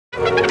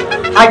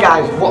Hi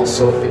guys,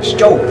 what's up? It's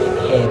Joel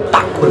here,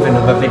 back with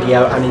another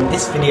video, and in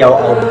this video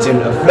I'll be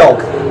doing a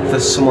vlog for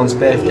someone's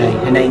birthday.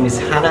 Her name is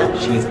Hannah,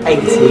 she's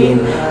 18,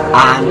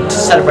 and to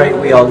celebrate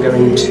we are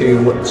going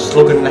to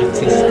Slug and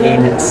Lettuce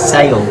in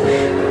Sale.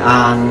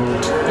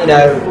 And, you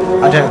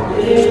know,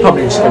 it's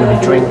probably just going to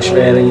be drinks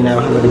really, you know,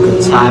 having a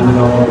good time and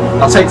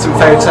all. I'll take some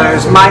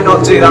photos, might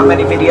not do that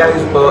many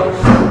videos, but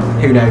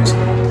who knows.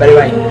 But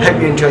anyway,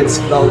 hope you enjoyed this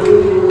vlog,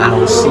 and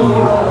I'll see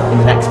you in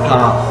the next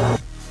part.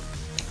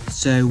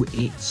 So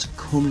it's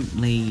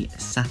currently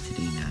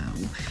Saturday now,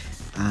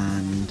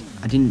 and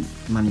I didn't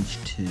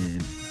manage to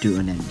do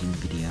an ending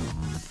video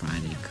on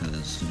Friday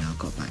because, you know, I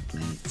got back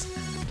late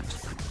and I was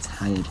quite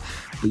tired.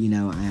 But, you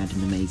know, I had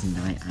an amazing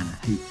night and I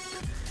hope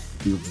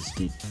the others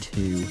did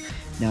too.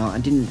 Now, I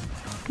didn't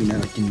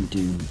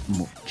do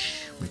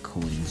much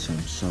recording, so I'm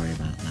sorry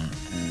about that.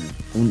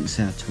 I wouldn't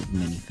say I took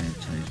many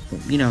photos,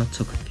 but, you know, I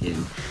took a few.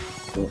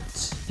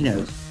 But, you know,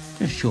 it's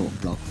a short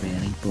vlog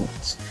really,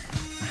 but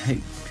I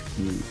hope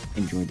you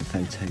enjoy the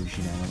photos,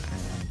 you know,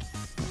 and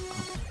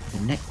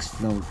the next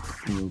vlog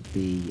will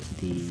be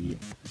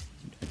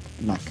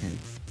like a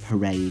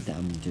parade that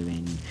I'm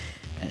doing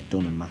at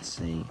Dun and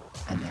Massey,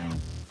 and then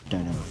I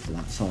don't know after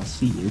that, so I'll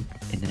see you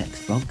in the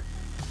next vlog.